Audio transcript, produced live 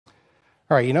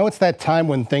All right, it's that time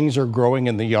when things are growing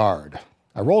in the yard.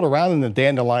 I rolled around in the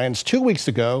dandelions 2 weeks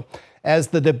ago as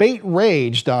the debate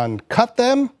raged on cut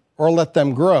them or let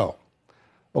them grow.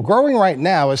 Well, growing right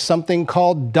now is something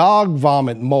called dog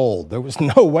vomit mold. There was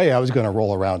no way I was going to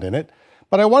roll around in it,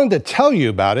 but I wanted to tell you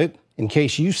about it in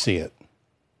case you see it.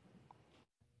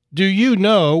 Do you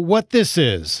know what this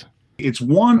is? It's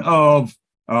one of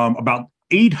about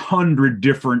 800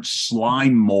 different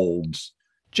slime molds.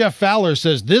 Jeff Fowler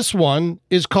says this one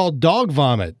is called dog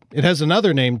vomit. It has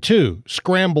another name too,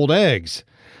 scrambled eggs.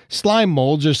 Slime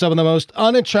molds are some of the most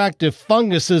unattractive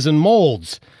funguses and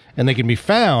molds, and they can be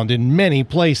found in many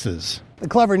places. The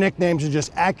clever nicknames are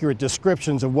just accurate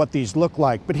descriptions of what these look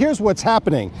like. But here's what's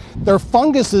happening. They're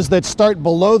funguses that start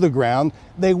below the ground.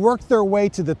 They work their way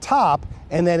to the top,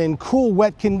 and then in cool,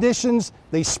 wet conditions,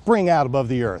 they spring out above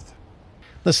the earth.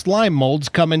 The slime molds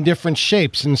come in different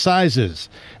shapes and sizes.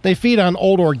 They feed on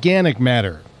old organic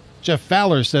matter. Jeff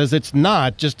Fowler says it's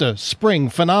not just a spring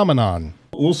phenomenon.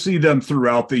 We'll see them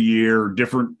throughout the year,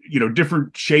 different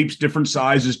shapes, different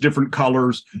sizes, different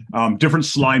colors, different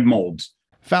slime molds.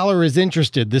 Fowler is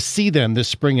interested to see them this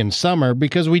spring and summer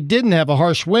because we didn't have a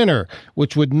harsh winter,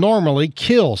 which would normally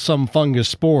kill some fungus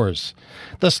spores.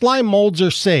 The slime molds are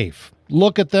safe.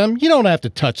 Look at them. You don't have to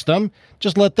touch them.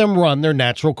 Just let them run their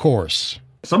natural course.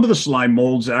 Some of the slime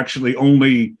molds actually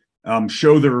only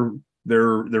show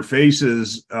their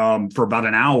faces for about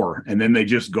an hour, and then they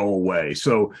just go away.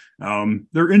 So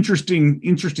they're interesting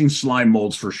slime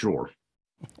molds for sure.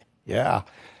 Yeah.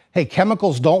 Hey,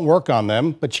 chemicals don't work on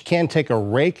them, but you can take a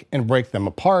rake and break them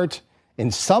apart.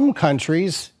 In some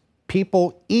countries,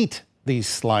 people eat these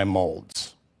slime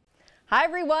molds. Hi,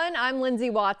 everyone. I'm Lindsay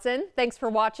Watson. Thanks for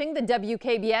watching the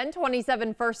WKBN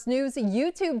 27 First News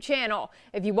YouTube channel.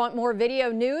 If you want more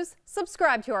video news,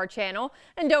 subscribe to our channel.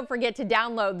 And don't forget to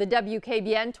download the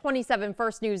WKBN 27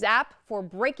 First News app for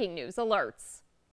breaking news alerts.